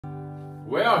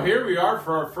Well, here we are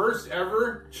for our first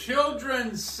ever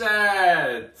children's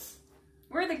set.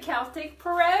 We're the Celtic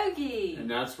Pierogi. And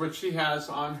that's what she has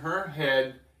on her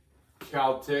head,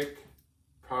 Celtic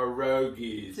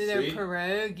Pierogi. So they're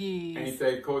pierogies. Ain't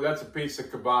they cool? That's a piece of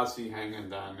kibasi hanging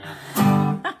down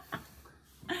there.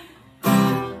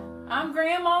 I'm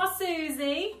Grandma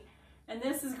Susie, and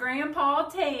this is Grandpa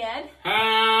Ted.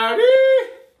 Howdy!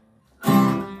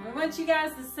 We want you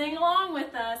guys to sing along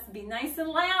with us. Be nice and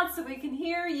loud so we can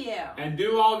hear you. And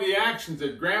do all the actions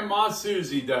that Grandma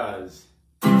Susie does.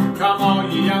 Come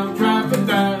on, you young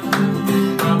travelers,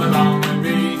 come along with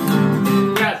me.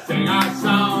 Let's sing our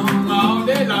song all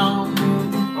day long.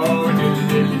 Oh, diddly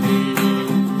diddly dee,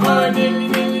 oh, diddly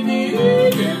diddly dee,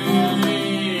 diddly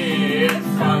diddly, it's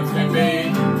fun to be.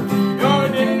 Oh,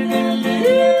 diddly diddly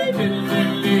diddly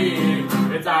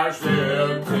diddly, it's our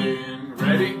little team.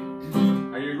 Ready?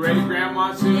 Are you ready,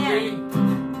 Grandma Susie? Yeah.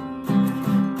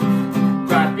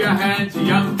 Clap your hands, you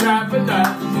young travelers.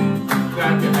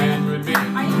 Clap your hands with me.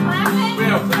 Are you clapping?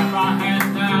 We'll clap our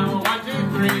hands now. 1, 2,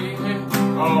 3.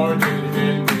 Oh,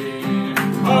 diddly diddly.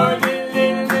 Oh, diddly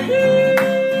diddly.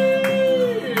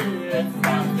 It's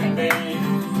fun to be.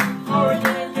 Oh,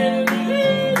 diddly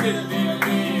diddly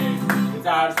diddly. It's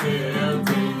our little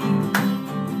team.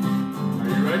 Are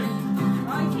you ready?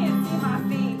 Oh, you can't see my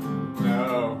feet.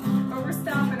 No. But we're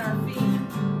stomping our feet.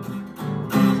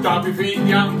 Stomp your feet,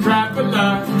 young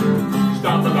traveler.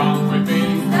 Stomp along with me.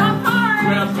 Stomp hard.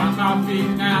 We'll stomp our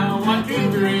feet now. 1,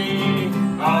 2, 3.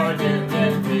 Oh, diddly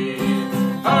diddly.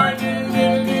 Oh, diddly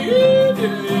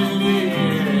diddly.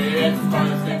 It's fun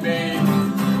to be.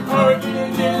 Oh,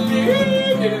 diddly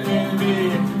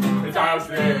diddly. It's our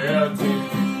little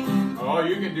team. Oh,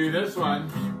 you can do this one.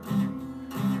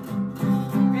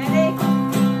 Ready?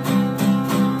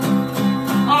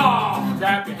 Oh,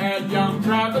 tap your head, young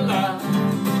traveler.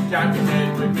 Tap your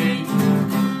head with me.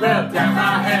 We'll tap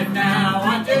our head now.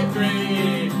 1, 2,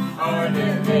 3. Oh,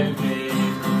 diddly diddly.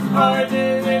 Oh,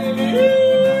 diddly diddly.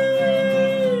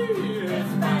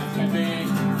 It's fun to be.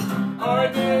 Oh,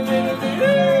 diddly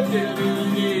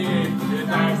diddly.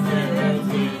 It's our little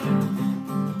team.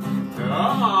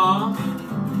 Aww.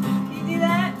 Can you do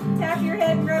that? Tap your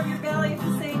head and rub your belly at the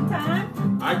same time?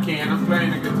 I can't. I'm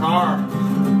playing the guitar.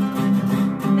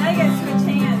 Now you gotta switch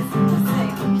hands. Let's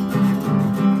see.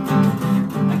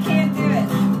 I can't do it.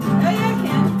 Oh yeah, I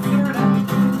can. Sort of.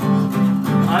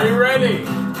 Are you ready?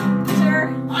 Sure.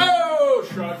 Oh,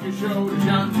 shrug your shoulders,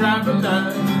 young traveler.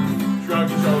 Shrug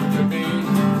your shoulders to me.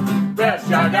 Let's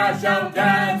shrug our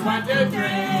shoulders. 1, 2, 3.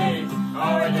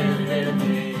 Oh, diddly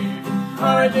diddly.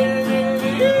 Oh, diddly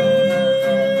diddly.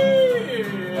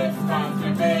 It's fun to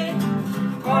be.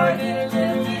 Oh,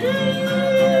 diddly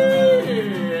diddly.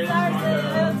 It's fun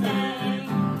to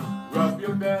be. Rub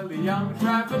your belly, young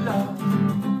traveler.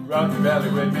 Rub your belly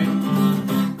with me.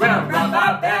 Well, rub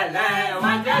our belly.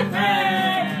 1, 2, 3.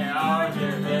 Oh,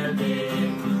 diddly.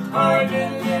 Oh,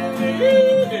 diddly,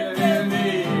 diddly.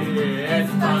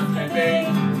 It's fun to be.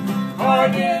 Oh,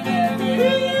 diddly,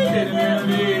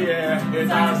 diddly.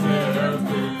 It's our little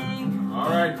team. All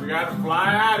right, we got to fly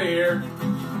out of here.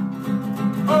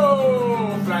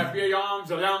 Oh, flap your arms,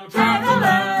 young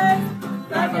travelers.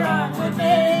 Flap your arms with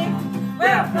me.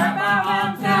 Well, flap our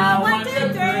arms now. 1, 2,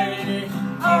 3.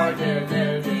 Oh,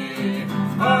 diddly,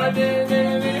 oh,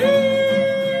 diddly.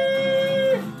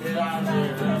 It's our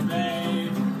little team.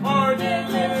 Oh,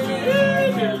 diddly,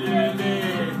 diddly.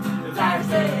 It's our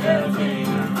little team.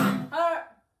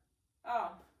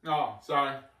 Oh,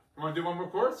 sorry. You want to do one more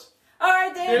chorus?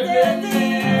 Alright, Diddly,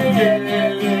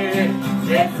 diddly.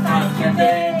 It's fun to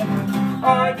be.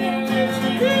 Oh, diddly,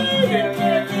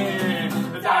 diddly.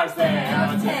 It's our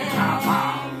little team.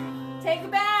 Take a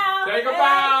bow. Take a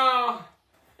bow.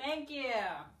 Thank you.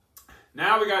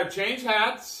 Now we got to change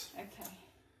hats. Okay.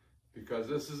 Because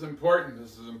this is important.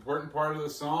 This is an important part of the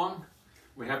song.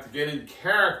 We have to get in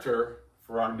character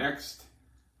for our next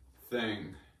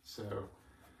thing. So,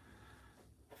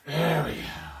 there we go.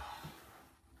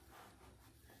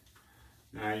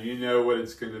 Now you know what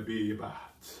it's going to be about.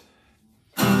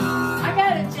 I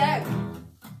got a joke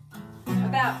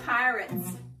about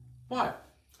pirates. What?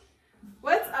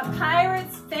 What's a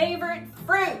pirate's favorite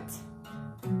fruit?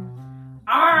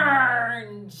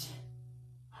 Orange.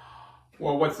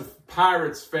 Well, what's a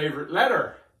pirate's favorite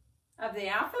letter? Of the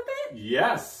alphabet?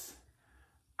 Yes.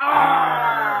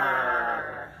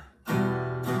 R. I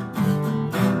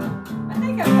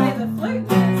think I play the flute in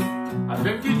this. I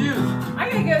think you do. I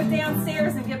gotta go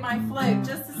downstairs and get my flute.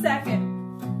 Just a second.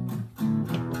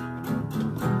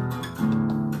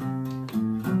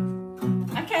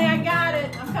 Okay, I got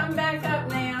it. I'm coming back up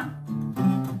now.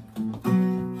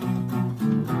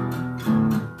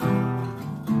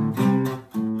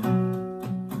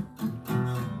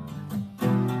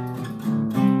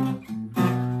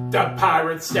 The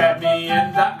pirate stabbed me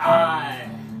in the eye.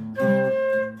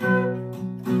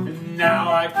 And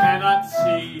now I cannot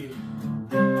see.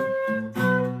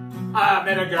 I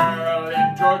met a girl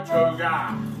in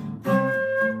Tortuga,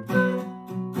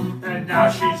 and now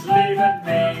she's leaving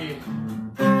me.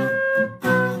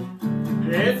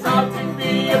 It's hard to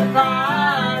be a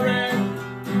pirate.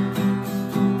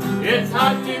 It's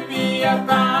hard to be a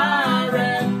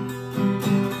pirate.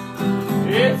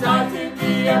 It's hard to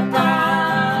be a pirate.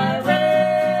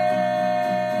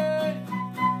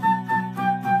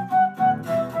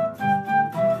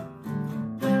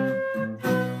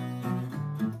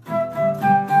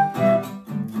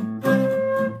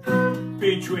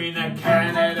 Between a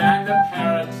cannon and a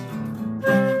parrot,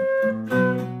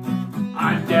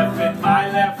 I'm deaf in my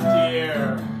left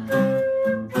ear.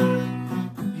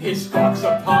 He stalks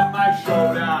upon my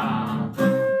shoulder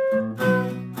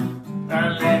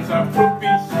and leaves a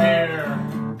poopy smear.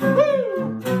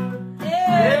 Woo!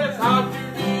 It's hard to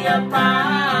be a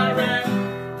pirate.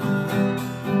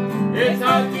 It's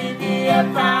hard to be a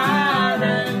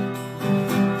pirate.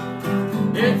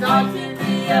 It's hard to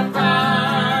be a pirate.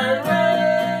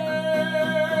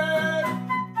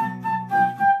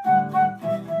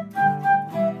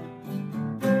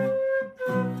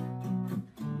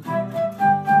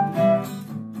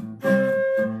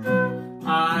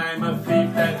 I'm a thief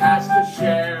that has to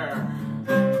share.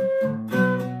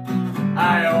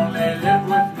 I only live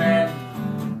with men.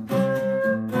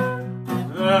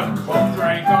 The cook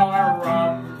drank all our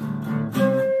rum,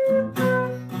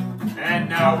 and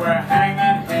now we're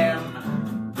hanging him.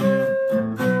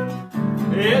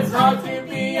 It's hard to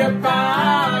be a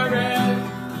pirate.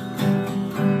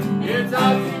 It's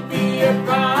hard to be a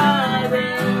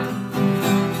pirate.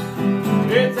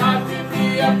 It's hard to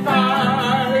be a pirate.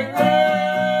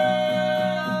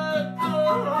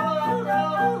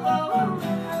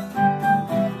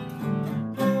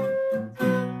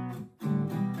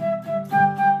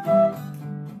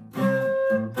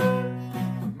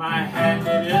 My hand,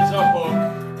 it is a hook.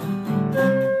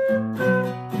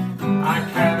 I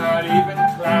cannot even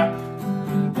clap.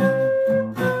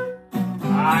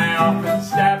 I often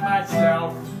stab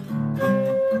myself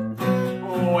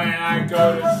when I go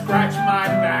to scratch my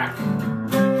back.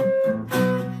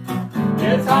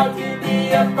 It's hard to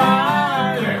be a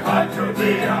pirate. It's hard to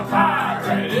be a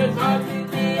pirate. It's hard to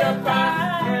be a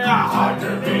pirate. It's hard to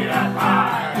be a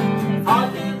pirate. It's hard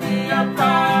to be a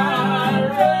pirate.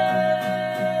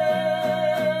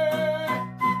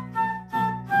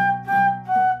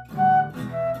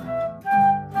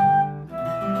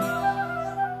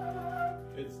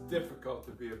 It's difficult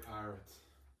to be a pirate.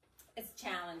 It's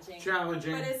challenging.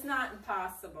 Challenging. But it's not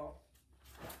impossible.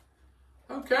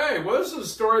 Okay, well, this is a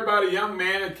story about a young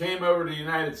man that came over to the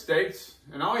United States,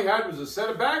 and all he had was a set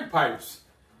of bagpipes.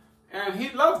 And he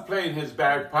loved playing his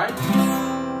bagpipes,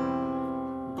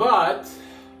 but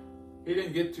he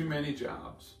didn't get too many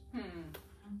jobs.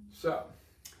 So,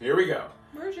 here we go.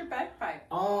 Where's your bagpipe?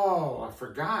 Oh, I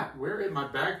forgot. Where is my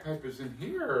bagpipe? Is in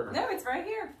here. No, it's right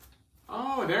here.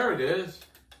 Oh, there it is.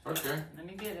 Okay. Let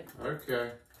me get it.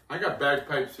 Okay. I got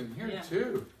bagpipes in here,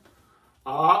 too.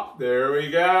 Oh, there we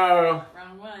go.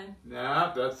 Wrong one.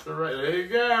 No, that's the right. There you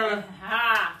go.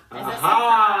 Aha!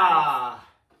 Aha!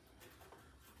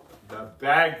 The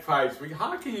bagpipes.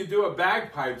 How can you do a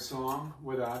bagpipe song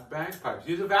without bagpipes?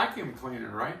 Use a vacuum cleaner,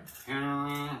 right?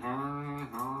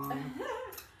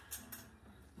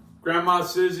 Grandma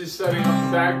Susie's setting up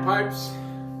the bagpipes.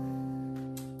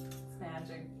 It's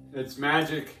magic. It's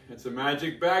magic. It's a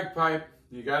magic bagpipe.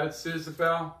 You got it,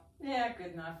 Susabelle? Yeah,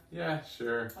 good enough. Yeah,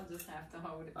 sure. I'll just have to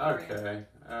hold it for you. Okay.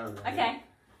 All right. Okay.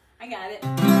 I got it.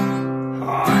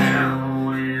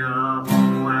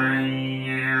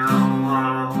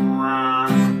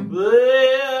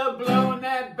 Blowing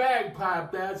that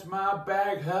bagpipe, that's my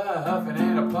bag, huffing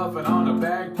and a puffing on a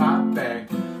bagpipe bag.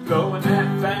 Blowing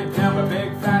that thing till my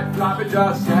big fat floppy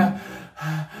just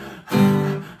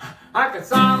I could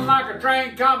sound like a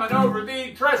train coming over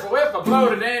the trestle. If I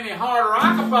blowed it any harder,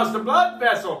 I could bust a blood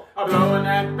vessel. I'm blowing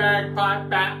that bagpipe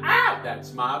back. Ow!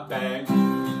 That's my bag.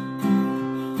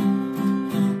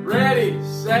 Ready,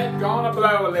 set, gonna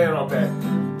blow a little bit.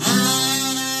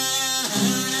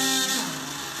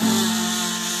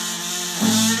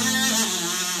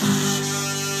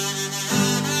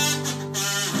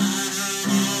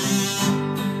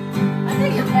 I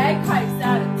think your bagpipe's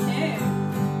out of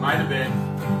tune. Might have been.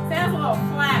 Sounds a little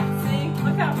flat, see?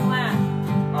 Look how flat.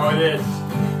 Oh, it is.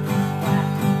 Flat.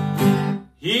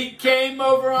 He came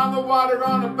over on the water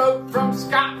on a boat from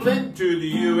Scotland to the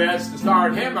U.S. to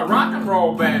start him a rock and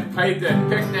roll band. Played at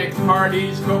picnics,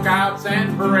 parties, cookouts,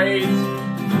 and parades.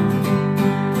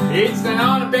 He'd stand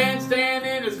on a bandstand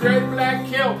in his great black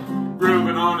kilt,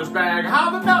 grooving on his bag how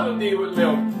the melody would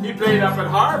lilt. He played up at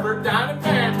Harvard, down at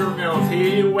Vanderbilt.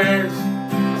 He wears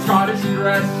a Scottish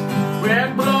dress,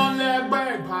 when blowing that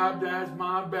bagpipe, that's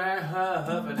my bag,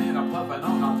 huffing and a puffing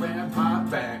on my bagpipe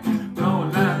bag,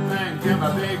 blowing that thing to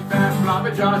my big fat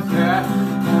floppy jaws.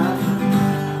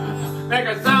 Make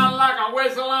it sound like a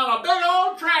whistle on a big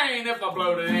old train. If I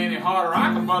blowed it any harder,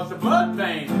 I could bust a blood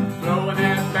vein. Blowing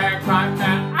that bagpipe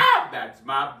down, ow, that's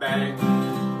my bag.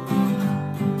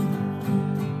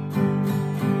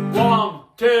 1,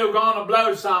 2, gonna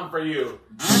blow some for you.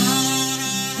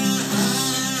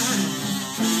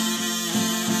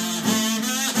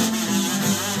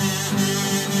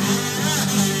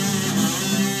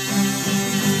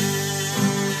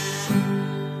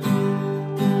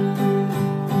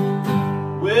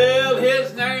 Well,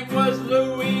 his name was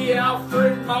Louis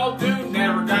Alfred Muldoon.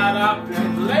 Never got up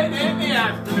and late in the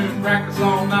afternoon. Practice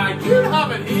all night, you'd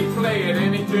hum it, he'd play at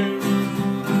any tune.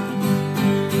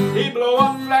 He'd blow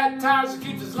up flat tires to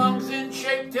keep his lungs in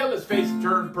shape, till his face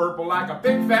turned purple like a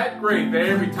big fat grape.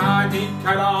 Every time he'd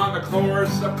cut on the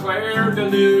chorus of Claire de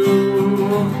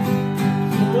Lune.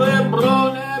 Well,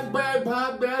 blow that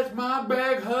bagpipe, that's my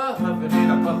bag, huffing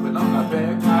and a puffing on my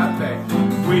bagpipe bag,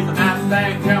 squeezing that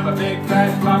thing till my big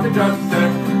fat floppy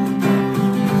drumstick.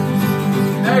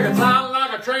 Make it sound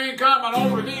like a train coming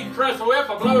over the trestle. If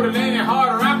I blowed it any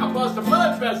harder, I could bust a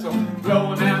blood vessel.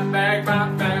 Blowing that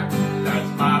bagpipe bag, that's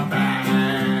my bag.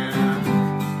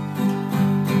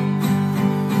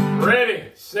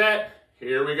 Ready, set,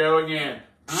 here we go again.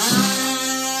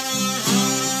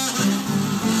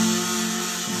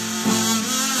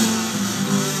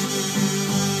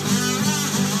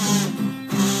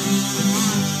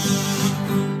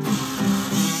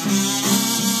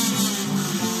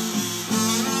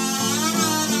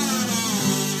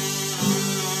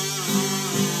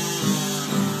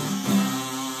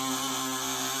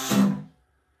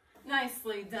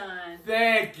 Nicely done.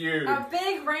 Thank you. A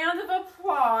big round of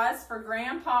applause for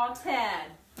Grandpa Ted.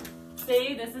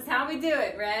 See, this is how we do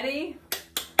it. Ready?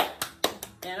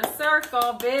 In a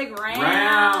circle. Big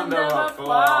round of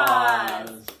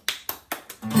applause.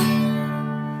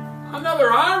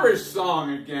 Another Irish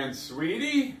song again,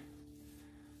 sweetie.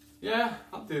 Yeah,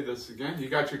 I'll do this again. You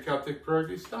got your Celtic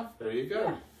Pierogi stuff? There you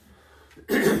go.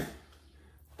 Yeah.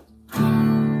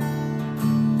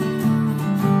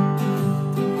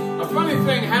 A funny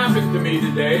thing happened to me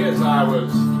today as I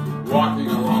was walking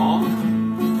along.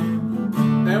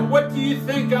 And what do you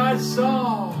think I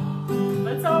saw?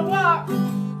 Let's all walk.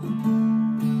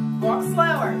 Walk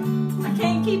slower. I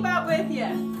can't keep up with you.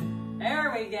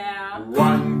 There we go.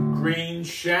 One green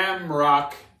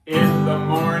shamrock in the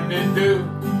morning dew.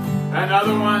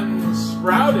 Another one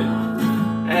sprouted.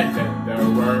 And then there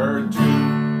were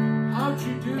two. How'd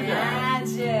you do that?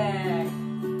 Magic.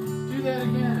 Do that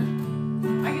again.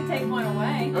 I can take one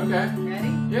away. Okay.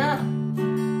 Ready? Yeah.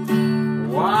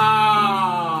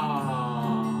 Wow.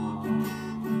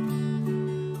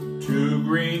 Two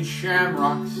green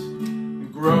shamrocks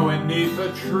growing neath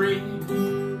a tree.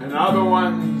 Another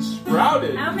one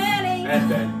sprouted. How many? And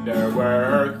then there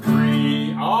were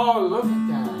three. Oh, look at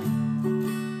that.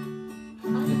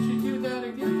 How did you do that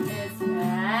again? It's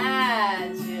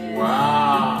magic.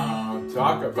 Wow.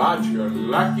 Talk about your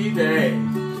lucky day.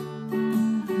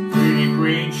 Three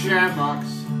green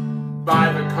shamrocks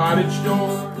by the cottage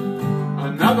door.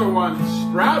 Another one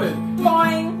sprouted.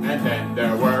 Boing. And then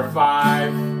there were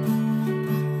five.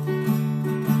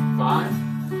 Five?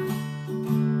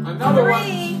 Another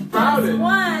one sprouted.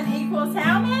 1 equals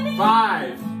how many?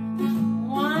 5.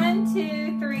 1,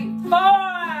 2, 3, 4.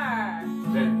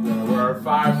 Then there were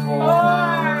 5 more. 4,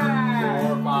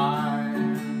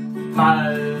 5.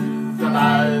 Buzz, a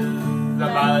buzz, a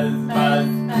buzz, buzz.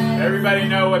 Everybody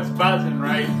know what's buzzing,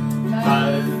 right?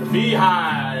 Buzz, the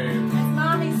beehive. It's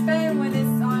Mommy's phone when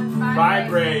it's on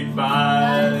vibrate. Vibrate,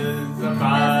 buzz, a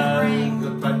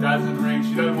buzz, but doesn't ring.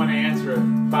 She doesn't want to answer it.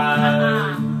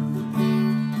 Buzz.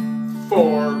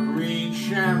 4 green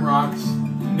shamrocks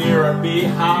near a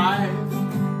beehive.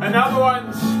 Another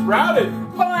one sprouted.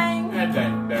 Boing. And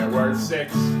then there were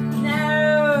 6.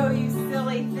 No, you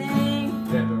silly thing.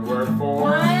 Then there were 4.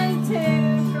 1,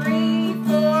 2, 3,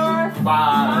 4,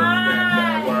 5. Then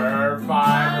there were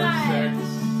 5 or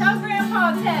 6. Tell Grandpa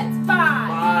Ted it's 5. 5.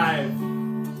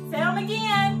 Say them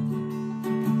again.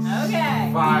 Okay.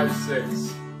 5,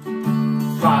 6.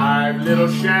 5 little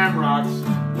shamrocks,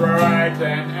 bright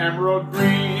and emerald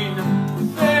green.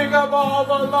 Think of all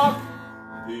the luck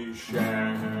these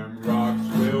shamrocks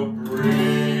will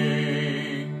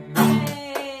bring.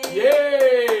 Yay.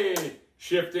 Yay!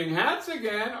 Shifting hats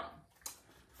again.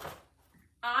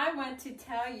 I wanted to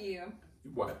tell you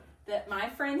What? that my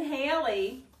friend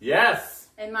Haley. Yes.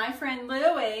 And my friend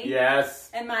Louie. Yes.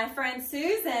 And my friend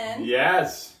Susan.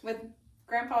 Yes. With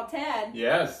Grandpa Ted.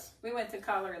 Yes. We went to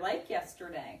Color Lake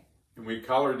yesterday. And we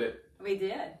colored it. We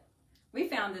did. We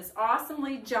found this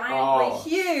awesomely, giantly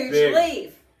huge big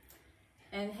leaf.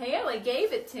 And Haley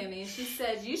gave it to me, and she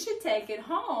said, you should take it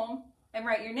home and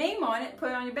write your name on it and put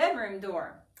it on your bedroom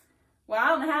door. Well, I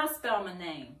don't know how to spell my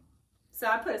name. So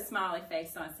I put a smiley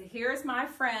face on it. So here's my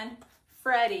friend,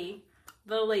 Freddie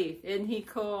the Leaf. Isn't he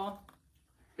cool?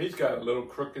 He's got a little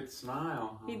crooked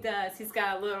smile. Huh? He does. He's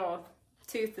got a little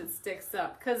tooth that sticks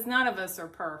up. Because none of us are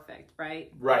perfect,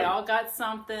 right? Right. We all got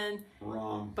something.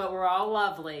 Wrong. But we're all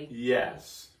lovely.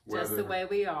 Yes. Just the way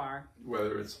we are.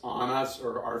 Whether it's on us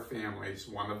or our families,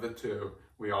 one of the two,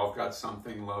 we all got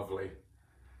something lovely.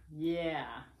 Yeah.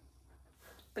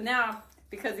 But now,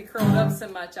 because he curled up so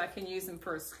much, I can use him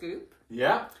for a scoop.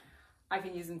 Yeah. I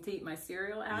can use him to eat my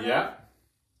cereal out Yeah. of.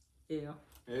 Ew.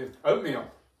 Oatmeal.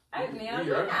 Oatmeal,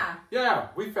 yeah. Yeah,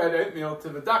 we fed oatmeal to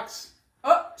the ducks.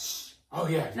 Oh, shh. Oh,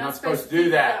 yeah, you're not supposed to feed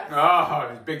do that. the Oh,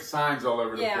 there's big signs all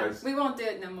over the place. Yeah, we won't do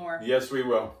it no more. Yes, we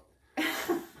will.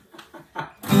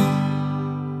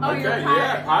 Oh, Okay, you're a pirate.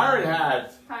 yeah, pirate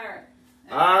hat. Pirate.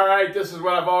 Okay. All right, this is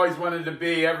what I've always wanted to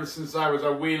be ever since I was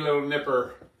a wee little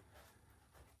nipper.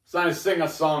 So I sing a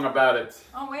song about it.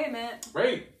 Oh, wait a minute.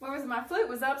 Wait. Where was my flute?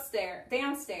 Was upstairs.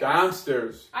 Downstairs.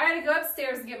 Downstairs. I gotta go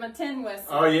upstairs and get my tin whistle.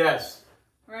 Oh, yes.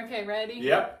 Okay, ready?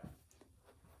 Yep.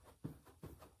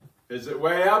 Is it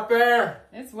way up there?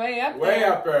 It's way up there. Way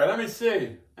up there. Let me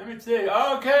see. Let me see.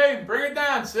 Okay, bring it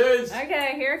down, Sis.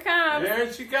 Okay, here it comes.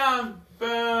 Here she comes.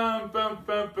 Boom, boom,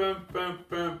 boom, boom, boom,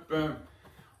 boom, boom.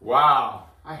 Wow.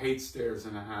 I hate stairs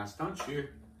in a house, don't you?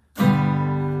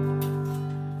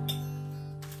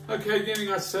 Okay, getting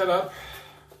us set up.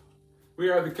 We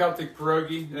are the Celtic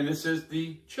Pierogi, and this is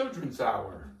the Children's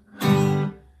Hour.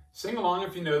 Sing along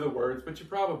if you know the words, but you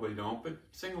probably don't, but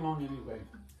sing along anyway.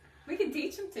 We can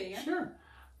teach them to you. Sure.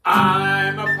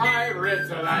 I'm a pirate,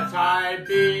 that I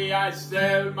be. I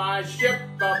sail my ship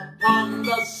upon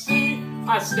the sea.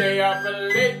 I stay up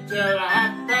late till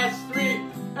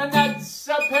 3:30, and that's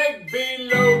a peg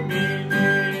below me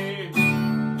knee.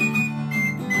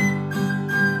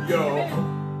 Yo.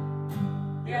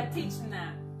 You gotta teach them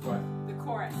that. What? The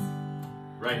chorus.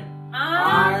 Right.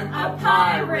 I'm a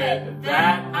pirate,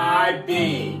 that I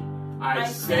be. I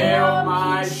sail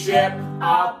my ship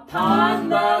upon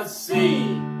the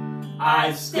sea.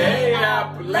 I stay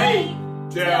up late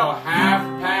till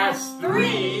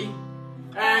 3:30,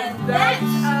 and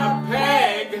that's a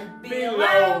peg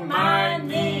below my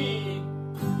knee.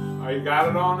 Oh, you got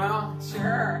it all now?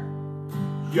 Sure.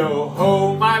 Yo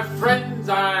ho, my friends,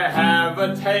 I have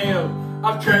a tale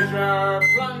of treasure,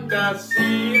 plunder,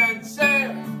 sea, and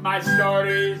sail. My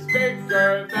story's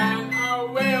bigger than a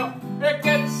whale. It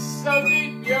gets so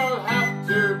deep you'll have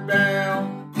to bail.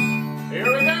 Here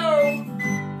we go.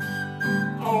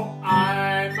 Oh,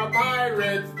 I'm a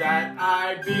pirate, that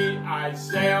I be. I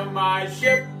sail my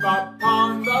ship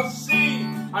upon the sea.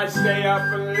 I stay up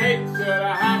late till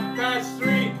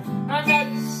 3:30, and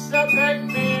that's a peg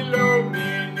below me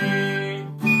knee.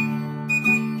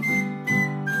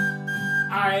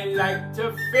 I like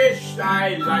to fish,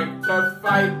 I like to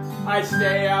fight. I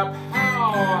stay up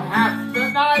half the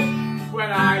night.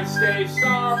 When I stay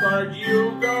starboard,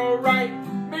 you go right.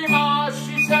 Me ma,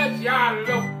 she says, ya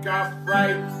look a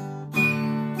fright.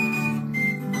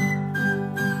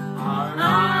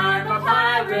 I'm a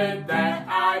pirate, that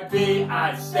I be.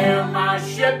 I sail my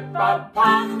ship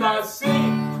upon the sea.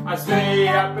 I stay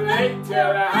up late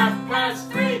till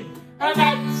 3:30, and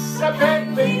that's a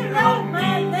peg below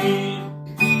my knee.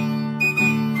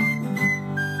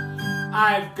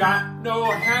 I've got no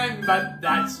hand, but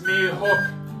that's me hook.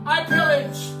 I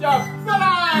pillage stuff, but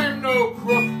I'm no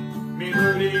crook. Me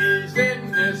goodies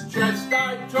in this chest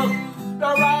I took.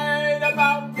 They'll write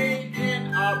about me in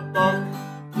a book.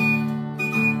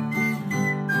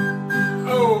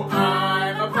 Oh,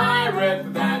 I'm a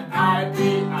pirate, that I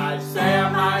be. I sail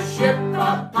my ship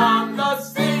upon the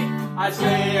sea. I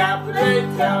stay up late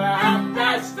till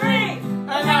 3:30,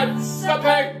 and that's a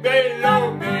peg below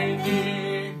my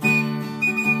knee.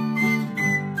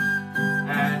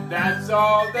 And that's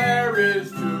all there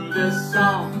is to this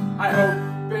song. I hope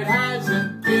it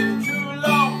hasn't been too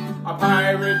long. A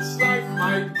pirate's life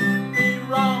might be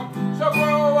wrong, so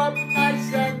grow up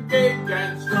nice and big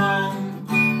and strong.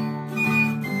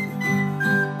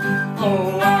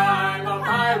 Oh, I'm a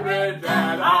pirate,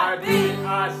 that I be.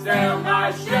 I sail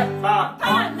my ship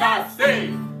upon the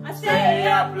sea. I stay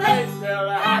up late till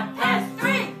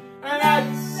 3:30, and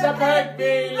that's a peg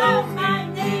below my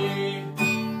knee.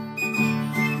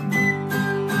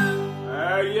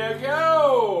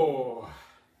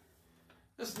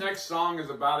 next song is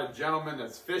about a gentleman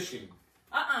that's fishing.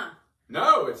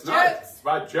 No, it's not. Jokes. It's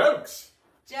about jokes.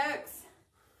 Jokes.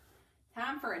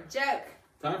 Time for a joke.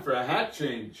 Time for a hat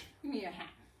change. Give me your hat.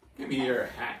 Give me your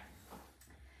hat.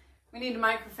 We need a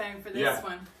microphone for this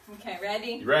one. Okay,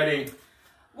 ready? You ready?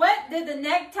 What did the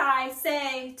necktie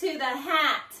say to the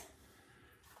hat?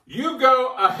 You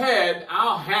go ahead,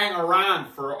 I'll hang around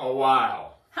for a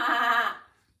while. Ha ha ha.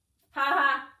 Ha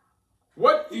ha.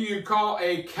 What do you call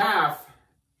a calf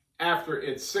after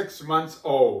it's 6 months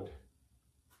old?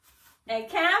 A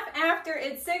calf after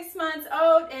it's 6 months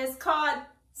old is called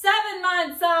 7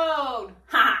 months old.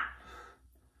 Ha!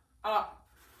 Oh.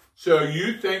 So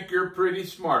you think you're pretty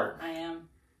smart. I am.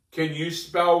 Can you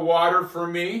spell water for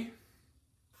me?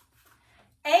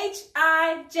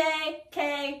 H-I-J-K-L-M-N-O.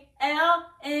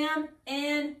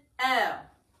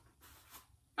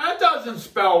 That doesn't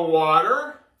spell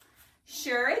water.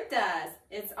 Sure it does.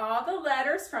 It's all the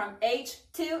letters from H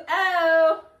to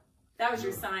O. That was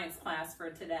your science class for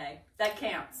today. That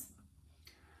counts.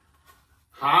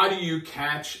 How do you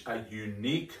catch a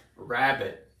unique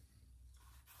rabbit?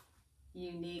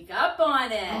 Unique up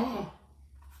on it.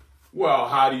 Well,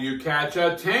 how do you catch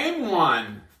a tame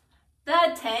one?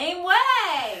 The tame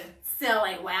way,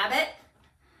 silly wabbit.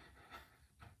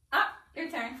 Ah, your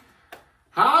turn.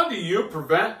 How do you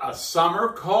prevent a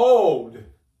summer cold?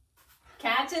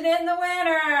 Catch it in the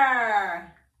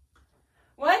winter.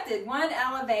 What did one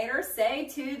elevator say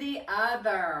to the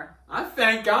other? I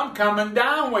think I'm coming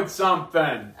down with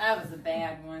something. That was a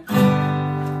bad one.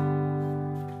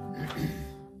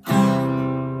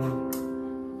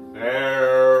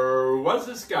 There was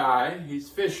this guy, he's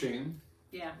fishing.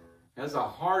 Yeah. Has a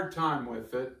hard time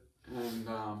with it and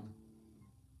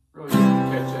really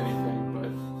didn't catch anything,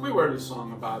 but we wrote a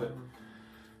song about it.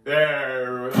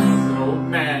 There was an old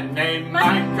man named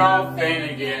Michael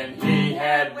Finnegan. He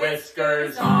had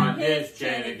whiskers on his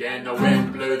chin again. The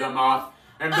wind blew them off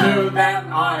and blew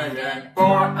them on again.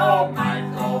 Poor old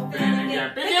Michael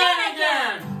Finnegan. Begin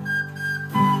again!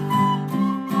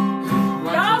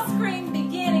 Y'all scream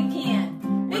begin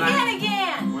again. Begin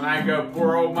again. When I go,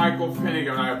 poor old Michael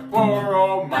Finnegan, I go, poor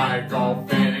old Michael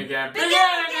Finnegan.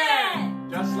 Begin again.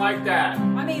 Just like that.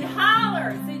 I mean,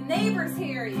 holler so neighbors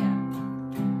hear you.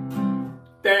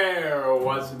 There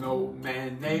was an old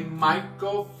man named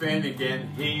Michael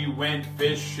Finnegan. He went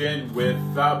fishing with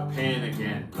a pin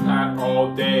again. Not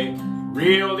all day,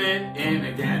 reeled it in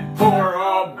again. Poor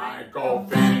old Michael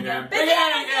Finnegan.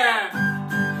 Begin again!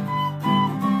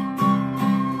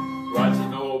 Was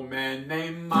an old man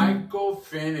named Michael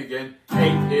Finnegan.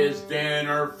 Ate his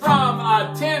dinner from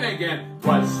a tin again.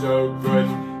 Was so good,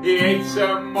 he ate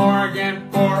some more again.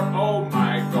 Poor old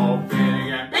Michael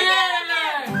Finnegan. Begin again!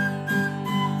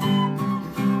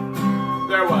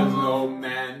 There was an old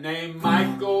man named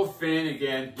Michael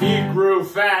Finnegan. He grew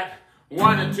fat,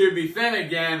 wanted to be thin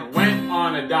again, went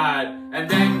on a diet, and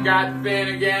then got thin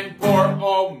again. Poor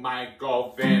old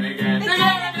Michael Finnegan. Begin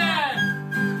again!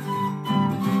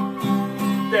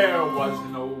 There was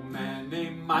an old man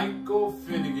named Michael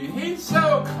Finnegan. He's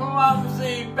so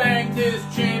clumsy, banged his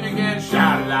chin again,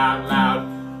 shouted out loud,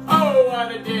 oh,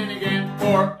 what a din again.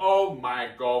 Poor old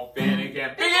Michael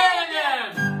Finnegan. Begin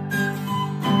again!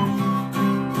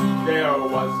 There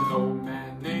was an old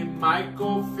man named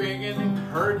Michael Finnegan.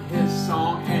 Heard his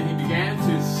song and he began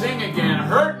to sing again.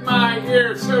 Hurt my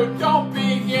ear, so don't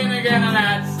begin again. And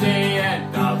that's the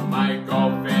end of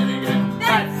Michael Finnegan.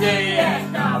 That's the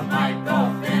end of Michael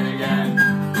Finnegan.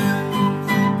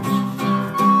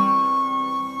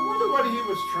 I wonder what he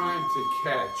was trying to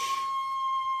catch.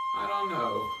 I don't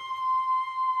know.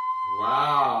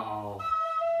 Wow.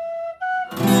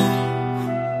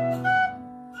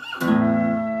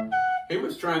 He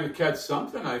was trying to catch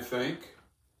something, I think.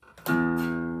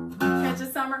 Catch a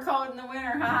summer cold in the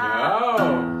winter, huh?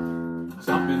 No.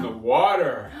 Something in the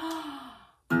water.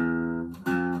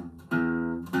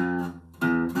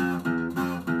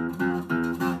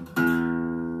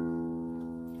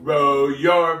 Row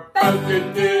your boat,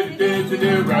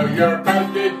 do-do-do-do-do, row your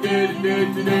boat,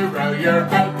 do-do-do-do-do, row your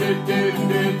boat,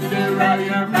 do-do-do-do-do, row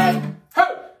your boat. Ho!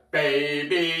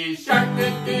 Baby shark,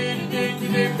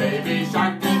 do-do-do-do-do, baby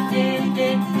shark,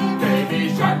 do-do-do-do-do, baby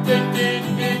shark,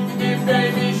 do-do-do-do-do,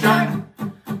 baby shark.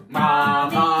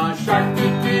 Mama shark,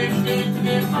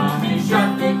 do-do-do-do-do, mommy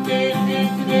shark,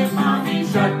 do-do-do-do-do, mommy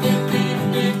shark,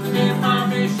 do-do-do-do-do,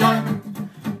 mommy shark.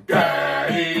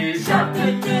 Daddy shark,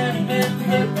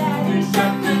 do-do-do-do-do, daddy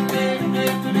shark,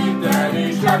 do-do-do-do-do, daddy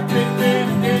shark,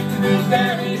 do-do-do-do-do,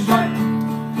 daddy shark.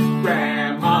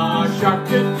 Grandma shark,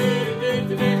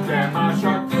 do-do-do-do-do, grandma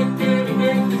shark,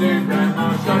 do-do-do-do-do, grandma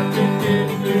shark,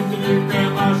 do-do-do-do-do,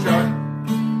 grandma shark.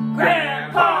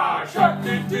 Grandpa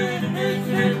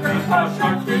Grandpa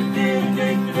Shark,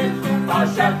 Grandpa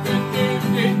Shark,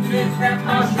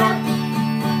 Grandpa Shark.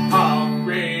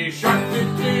 Hungry shark,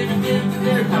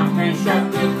 hungry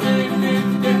shark,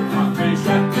 hungry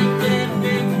shark,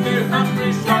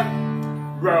 hungry shark.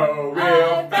 Row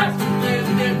real fast,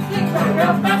 row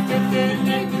real fast,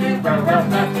 row real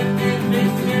fast,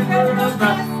 row real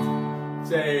fast.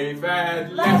 Safe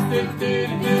at last, safe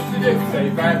at last,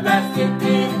 safe at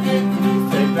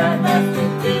last, safe at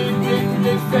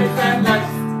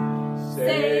last,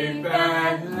 safe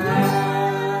at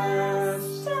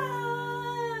last.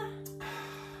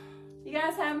 You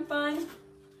guys having fun?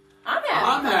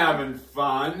 I'm having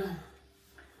fun.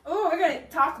 Oh, we're going to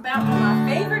talk about one of my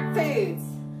favorite foods.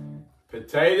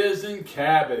 Potatoes and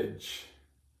cabbage.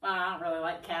 Well, I don't really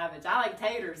like cabbage. I like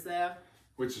taters, though.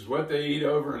 Which is what they eat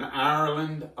over in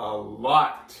Ireland a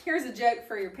lot. Here's a joke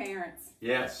for your parents.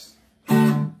 Yes.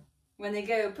 When they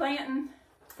go planting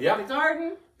the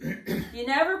garden, you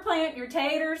never plant your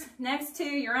taters next to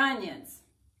your onions.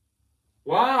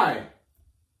 Why?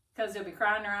 Because they'll be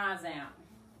crying their eyes out.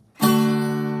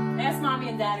 Ask Mommy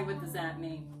and Daddy, what does that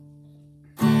mean?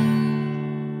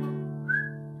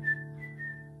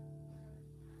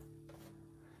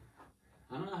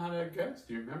 I don't know how that goes.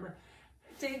 Do you remember?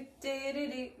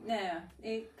 No,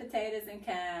 eat potatoes and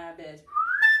cabbage.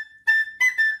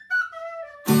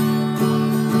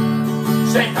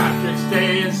 St. Patrick's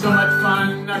Day is so much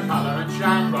fun. A color and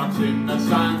shine rocks in the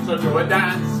sun. So do a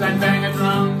dance and bang a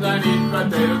drums and eat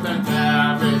potatoes and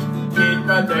cabbage. Eat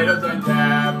potatoes and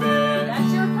cabbage.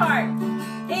 That's your part.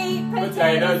 Eat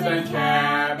Potatoes and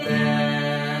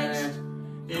cabbage.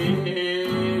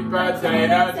 Eat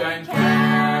potatoes and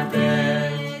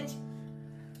cabbage.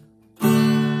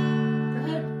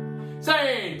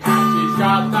 St. Patsy's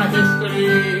got the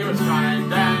history. He was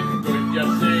kind and good, you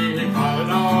see. He followed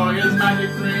all his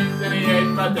magic dreams and he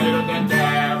ate potatoes and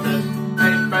cabbage.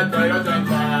 Ate potatoes and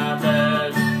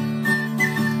cabbage.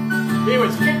 He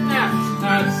was kidnapped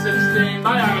at 16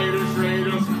 by Irish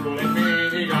raiders, cruel and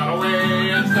mean. He got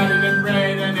away and studied and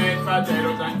prayed and ate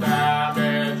potatoes and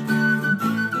cabbage.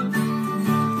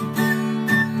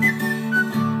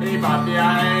 He bought the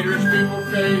Irish people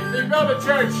faith. He built a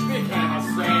church, became a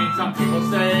saint. Some people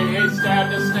say he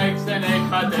stabbed the snakes and ate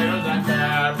potatoes and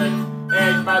cabbage.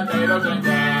 Ate potatoes and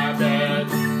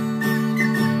cabbage.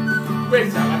 We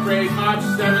celebrate March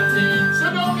 17th, so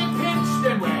don't get pinched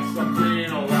and wear some green.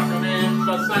 Or welcome in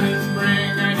the sunny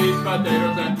spring and eat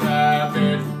potatoes and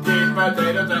cabbage. Eat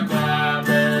potatoes and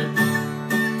cabbage.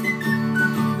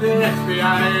 The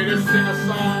FBI sing a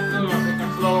song, look at the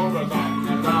clovers on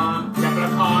the lawn.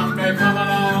 Leprechaun may come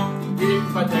along, eat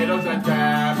potatoes and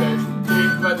cabbage.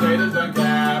 Eat potatoes and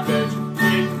cabbage.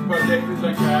 Eat potatoes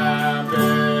and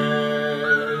cabbage.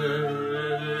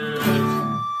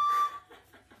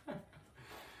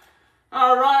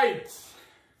 All right.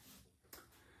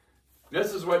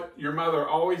 This is what your mother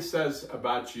always says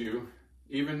about you,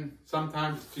 even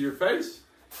sometimes to your face,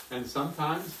 and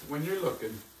sometimes when you're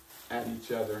looking at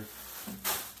each other.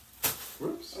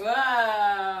 Whoops. Whoa.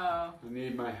 I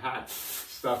need my hat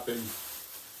stuffing.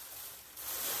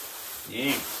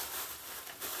 Yeah.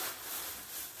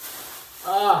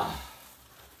 Ah.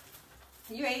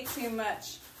 You ate too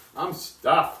much. I'm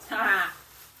stuffed. Ha.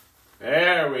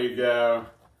 There we go.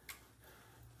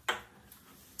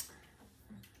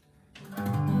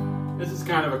 This is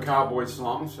kind of a cowboy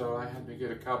song, so I had to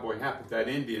get a cowboy hat, but that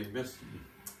Indian missed me.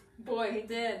 Boy, he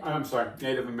did. I'm sorry,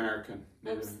 Native American.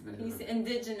 Oops. He's an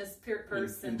indigenous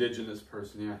person. Indigenous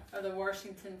person, yeah. Of the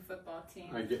Washington football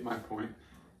team. I get my point.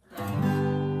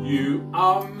 Yeah. You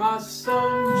are my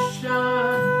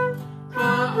sunshine,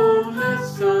 my only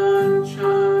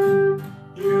sunshine.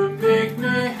 You make me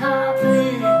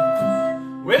happy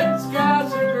when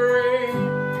skies are gray.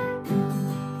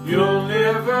 You'll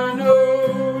never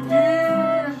know,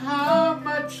 dear, how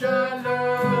much I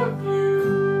love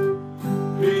you.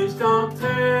 Please don't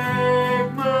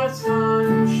take my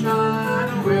sunshine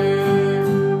away.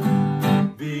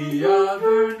 The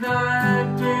other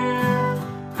night, dear,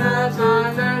 as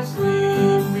I lay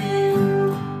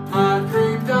sleeping, I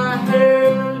dreamed I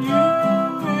held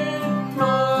you in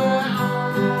my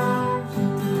arms.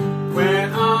 When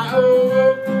I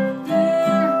awoke, dear,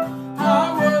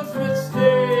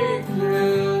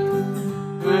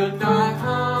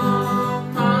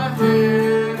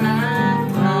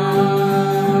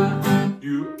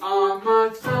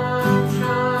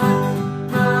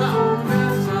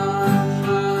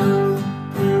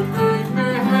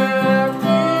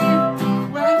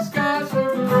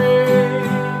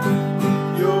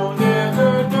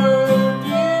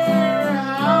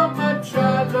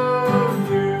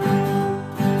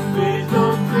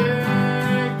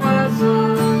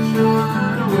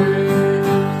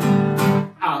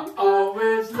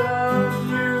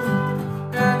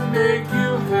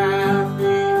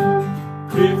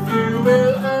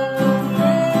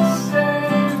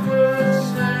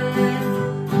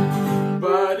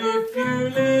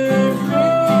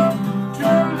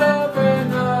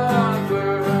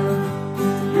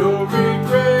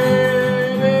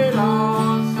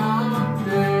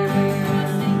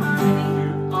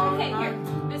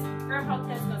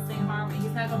 just going to sing harmony.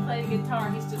 He's not going to play the guitar.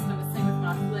 He's just going to sing with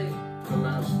my flute. The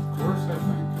last chorus, I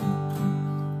think.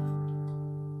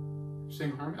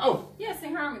 Sing harmony? Oh! Yeah,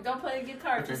 sing harmony. Don't play the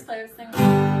guitar. Okay. Just play with sing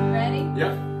harmony. Ready?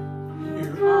 Yep.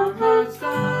 You are my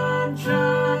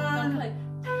sunshine, Don't play.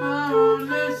 my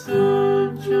only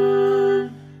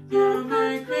sunshine. You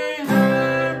make me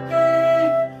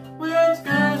happy when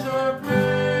skies are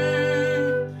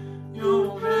gray.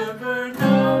 You'll never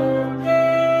know,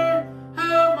 dear,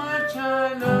 how much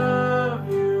I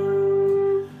love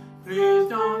you. Please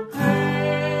don't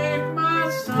take my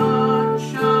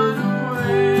sunshine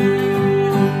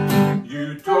away.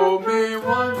 You told me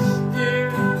once,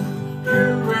 dear, you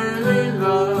really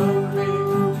love me,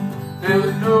 and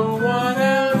no one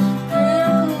else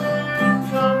could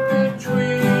come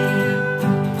between.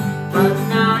 But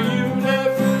now you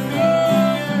left me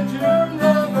to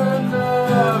love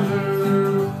another.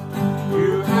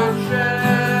 You have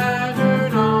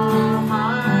shattered all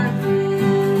my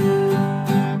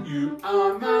dreams. You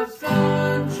are my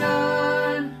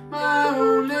sunshine, my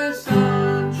only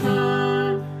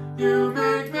sunshine. You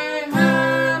make me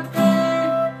happy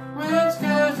when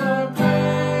skies are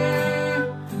gray.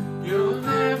 You'll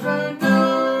never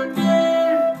know,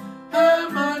 dear, how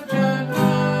much I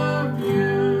love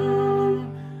you.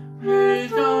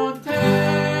 Please don't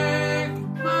take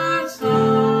my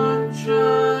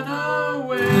sunshine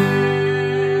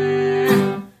away.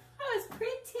 That was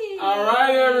pretty. All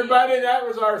right, everybody, that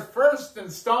was our first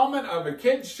installment of a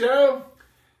kids show.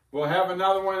 We'll have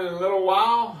another one in a little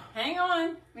while. Hang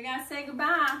on. We got to say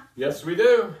goodbye Yes, we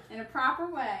do. in a proper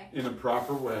way. In a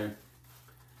proper way.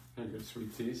 There you go,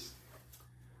 sweeties.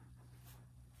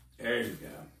 There you go.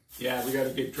 Yeah, we got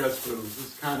to get dress rooms.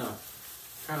 It's kind of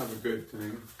a good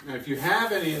thing. Now, if you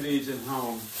have any of these at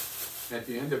home, at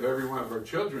the end of every one of our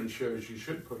children's shows, you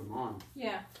should put them on.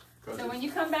 Yeah. 'Cause So when you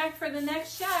come back for the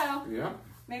next show, yeah.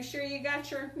 make sure you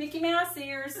got your Mickey Mouse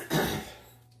ears.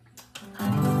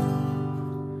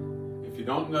 If you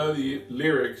don't know the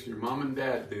lyrics, your mom and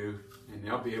dad do, and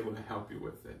they'll be able to help you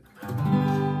with it.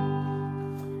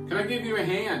 Can I give you a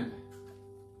hand?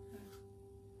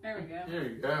 There we go. There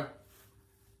you go.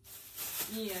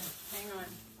 Yeah. Hang on.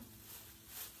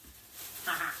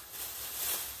 Haha.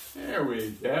 There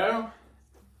we go.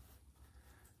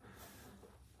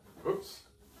 Oops.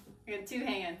 I got two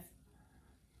hands.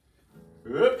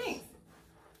 Oops. Thanks.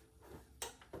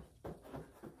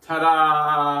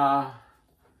 Ta-da!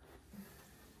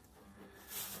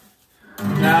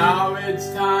 Now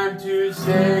it's time to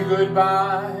say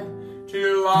goodbye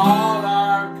to all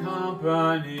our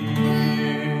company.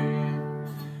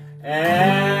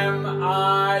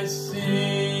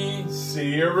 M-I-C,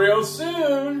 see you real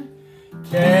soon.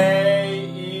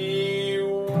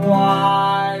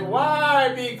 K-E-Y,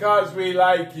 why? Because we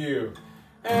like you.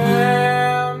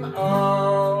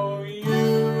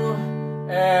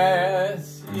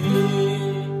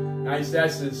 M-O-U-S-E, nice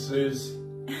S's.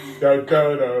 Do,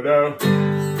 do, do, do.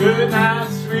 Good night,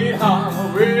 sweetheart.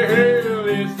 Well,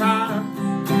 it's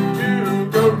time to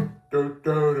go. Do,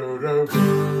 do, do, do.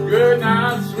 Good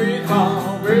night,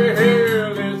 sweetheart.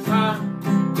 Well, it's time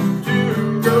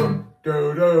to go.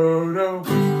 Do, do, do.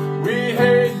 We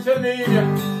hate to leave you,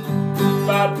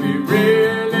 but we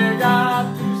really got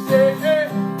to say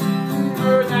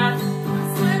good night,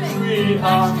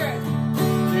 sweetheart.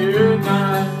 Good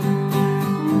night.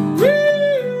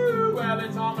 Well,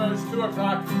 it's almost 2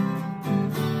 o'clock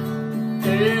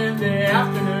in the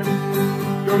afternoon.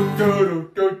 Do, do,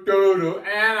 do, do, do, do.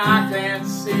 And I can't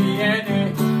see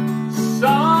any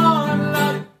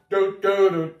sunlight. Do, do,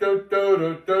 do, do, do,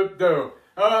 do, do, do.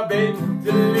 Oh, baby,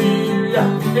 to leave you,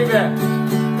 baby.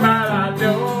 But I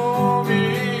don't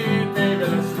mean, baby,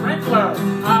 the sprinkler.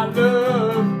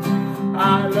 I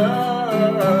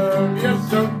love you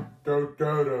so. Do,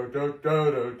 do, do, do, do,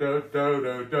 do, do,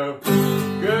 do, do.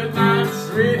 Good night,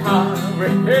 sweetheart.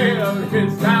 Well,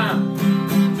 it's time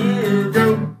to go.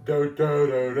 Do, do,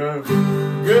 do, do.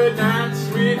 Good night,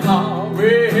 sweetheart.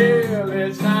 Well,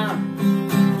 it's time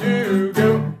to go.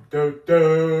 Do,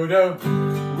 do, do.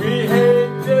 We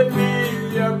hate to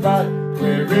leave you, but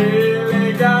we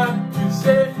really got to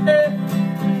say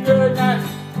good night,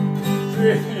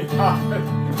 sweetheart.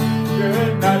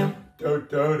 Good night. Do,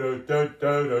 do, do, do,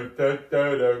 do, do, do, do.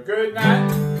 Good night,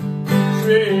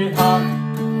 sweetheart.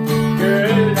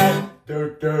 Good night. Do,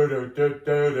 do, do, do, do,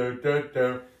 do, do, do.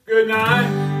 Good night,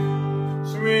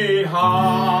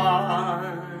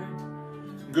 sweetheart.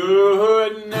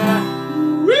 Good night.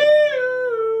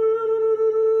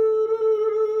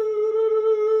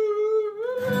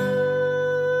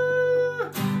 Woo!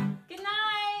 Good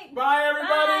night. Bye, everybody.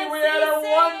 Bye. We See had you a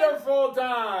soon. wonderful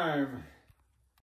time.